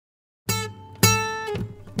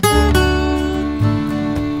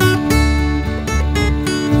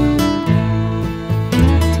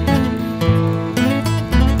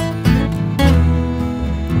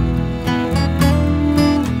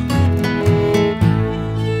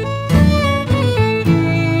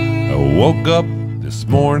Woke up this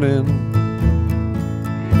morning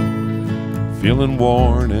feeling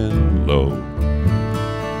worn and low.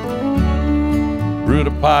 Brewed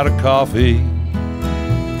a pot of coffee,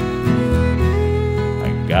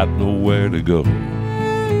 I got nowhere to go.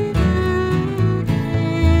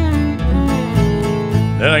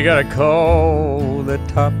 Then I got a call that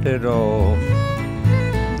topped it off,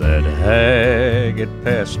 that Haggard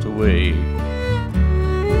passed away.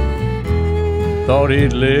 Thought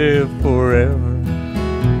he'd live forever,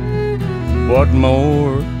 what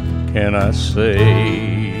more can I say?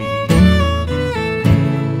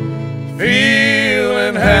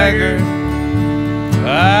 Feeling haggard,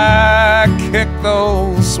 I kick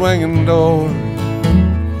those swinging doors.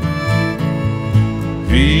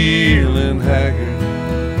 Feeling haggard,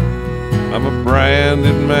 I'm a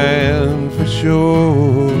branded man for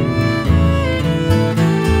sure.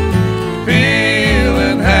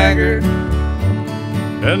 Feeling haggard,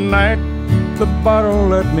 At night the bottle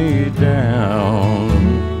let me down.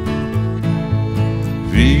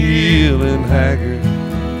 feeling haggard,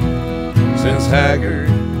 since Haggard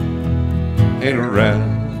ain't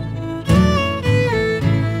around.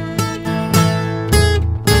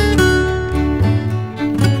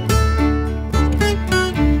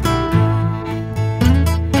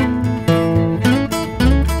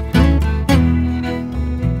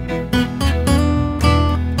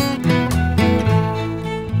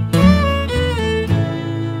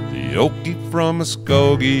 The Okie from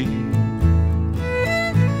Muskogee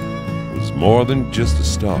was more than just a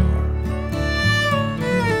star.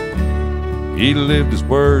 He lived his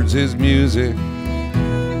words, his music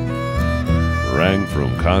rang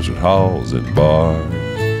from concert halls and bars.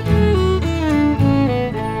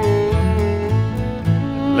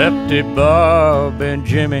 Lefty Bob and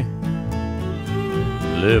Jimmy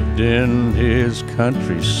lived in his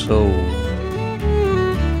country soul.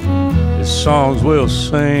 His songs will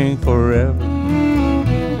sing forever,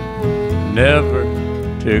 never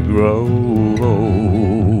to grow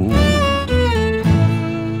old.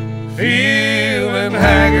 Feeling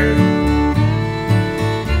haggard,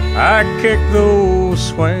 I kick those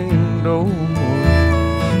swing doors.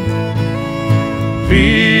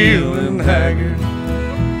 feeling haggard,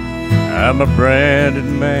 I'm a branded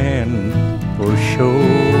man for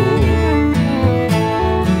sure.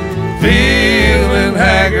 feeling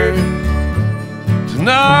haggard.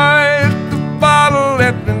 Tonight the bottle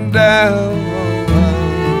let me down.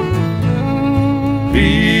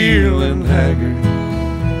 Feeling haggard,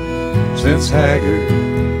 since Haggard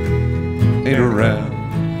ain't around.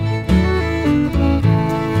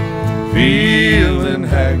 Feeling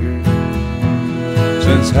haggard,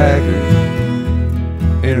 since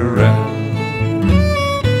Haggard ain't around.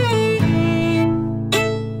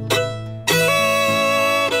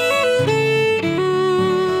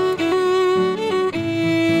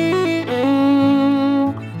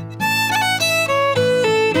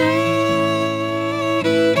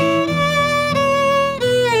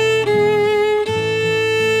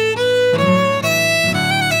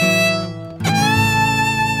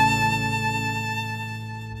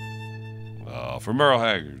 For Merle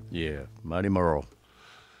Haggard. Yeah, Mighty Merle.